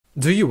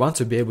Do you want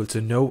to be able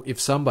to know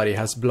if somebody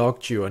has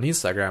blocked you on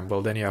Instagram?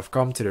 Well, then you have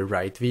come to the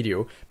right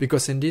video,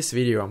 because in this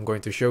video I'm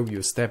going to show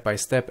you step by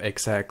step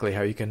exactly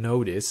how you can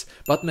know this,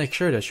 but make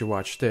sure that you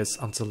watch this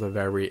until the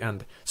very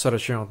end so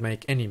that you don't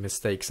make any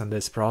mistakes in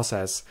this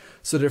process.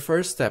 So the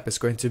first step is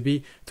going to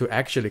be to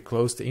actually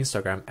close the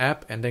Instagram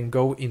app and then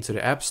go into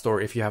the App Store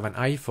if you have an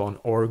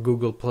iPhone, or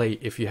Google Play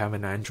if you have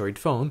an Android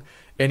phone,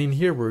 and in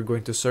here we're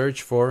going to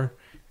search for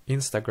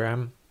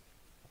Instagram.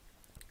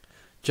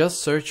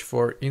 Just search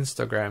for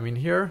Instagram in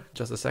here,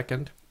 just a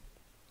second.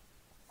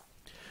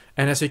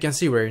 And as you can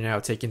see, we're now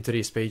taken to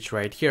this page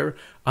right here.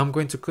 I'm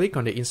going to click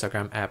on the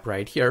Instagram app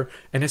right here.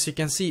 And as you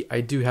can see, I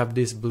do have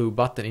this blue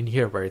button in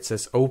here where it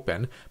says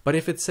open. But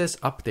if it says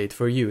update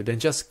for you, then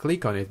just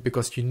click on it,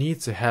 because you need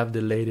to have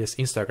the latest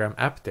Instagram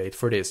update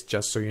for this,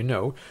 just so you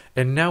know.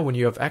 And now when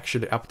you have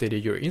actually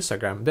updated your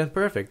Instagram, then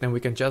perfect. Then we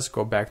can just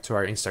go back to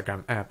our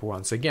Instagram app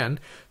once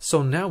again.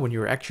 So now when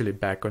you're actually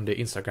back on the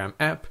Instagram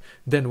app,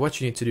 then what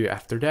you need to do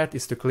after that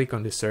is to click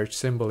on the search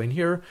symbol in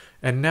here.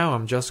 And now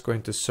I'm just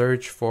going to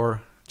search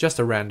for just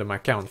a random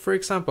account. For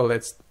example,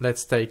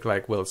 let's take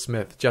like Will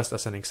Smith just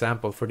as an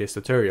example for this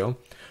tutorial.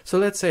 So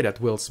let's say that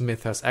Will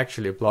Smith has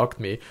actually blocked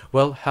me.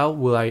 Well, how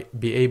will I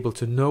be able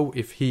to know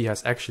if he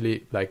has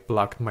actually like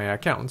blocked my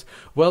account?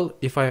 Well,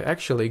 if I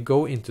actually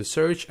go into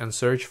search and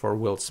search for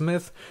Will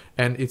Smith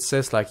and it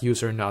says like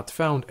user not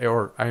found,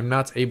 or I'm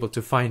not able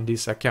to find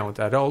this account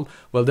at all,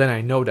 well then I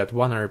know that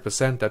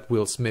 100% that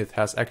Will Smith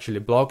has actually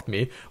blocked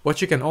me.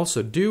 What you can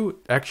also do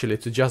actually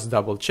to just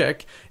double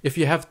check, if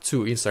you have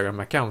two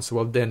Instagram accounts,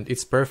 well then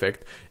it's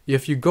perfect.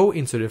 If you go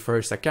into the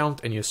first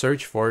account and you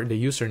search for the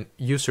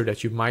user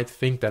that you might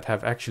think that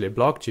have actually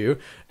blocked you,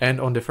 and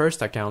on the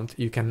first account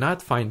you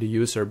cannot find the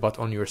user, but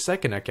on your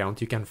second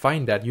account you can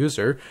find that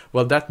user,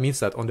 well that means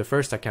that on the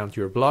first account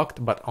you're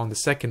blocked, but on the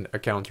second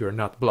account you're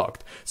not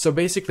blocked. So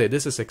basically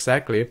this is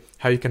exactly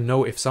how you can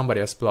know if somebody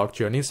has blocked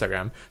you on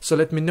Instagram. So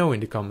let me know in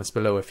the comments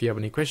below if you have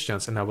any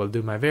questions, and I will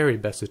do my very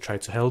best to try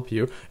to help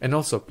you. And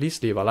also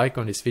please leave a like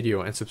on this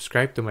video and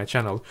subscribe to my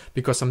channel,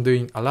 because I'm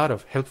doing a lot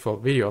of helpful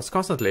videos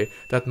constantly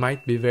that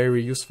might be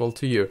very useful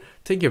to you.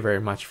 Thank you very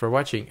much for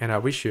watching, and I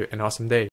wish you an awesome day.